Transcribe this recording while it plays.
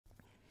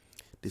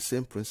the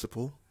same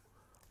principle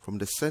from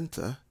the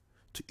center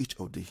to each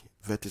of the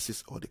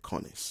vertices or the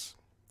corners.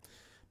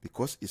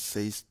 Because it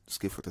says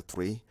scale factor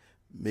 3,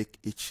 make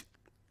each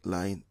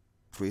line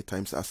 3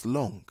 times as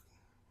long.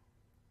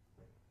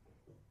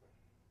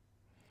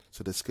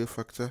 So the scale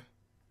factor,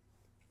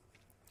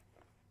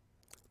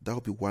 that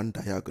will be 1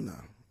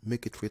 diagonal.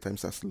 Make it 3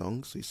 times as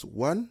long. So it's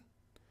 1,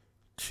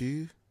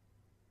 2,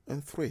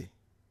 and 3.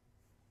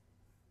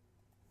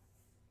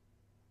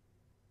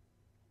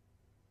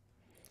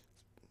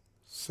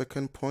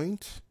 Second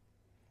point,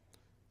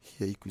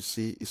 here you could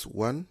see it's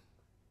 1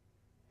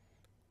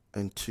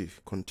 and 2.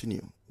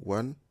 Continue.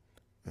 1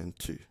 and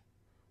 2.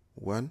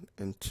 1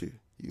 and 2.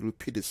 You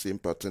repeat the same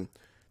pattern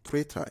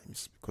 3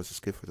 times because it's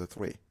scale factor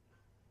 3.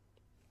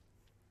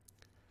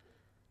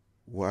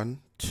 1,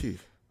 2,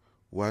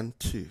 1,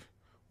 2,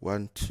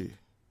 1, 2.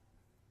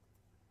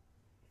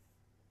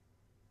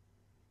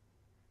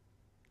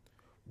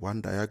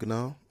 1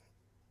 diagonal,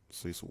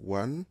 so it's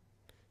 1,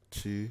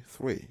 2,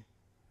 3.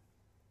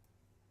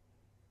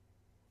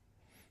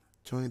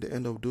 Join the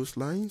end of those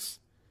lines,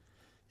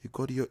 you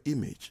got your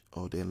image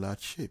or the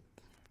enlarged shape.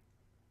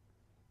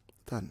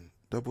 Done.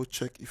 Double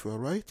check if you are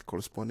right.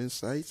 Corresponding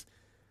sides.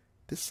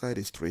 This side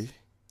is 3.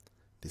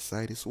 This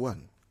side is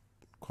 1.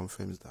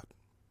 Confirms that.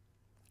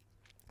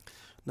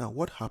 Now,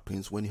 what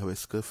happens when you have a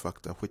scale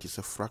factor which is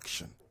a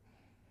fraction?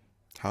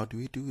 How do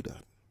we do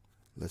that?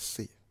 Let's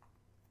see.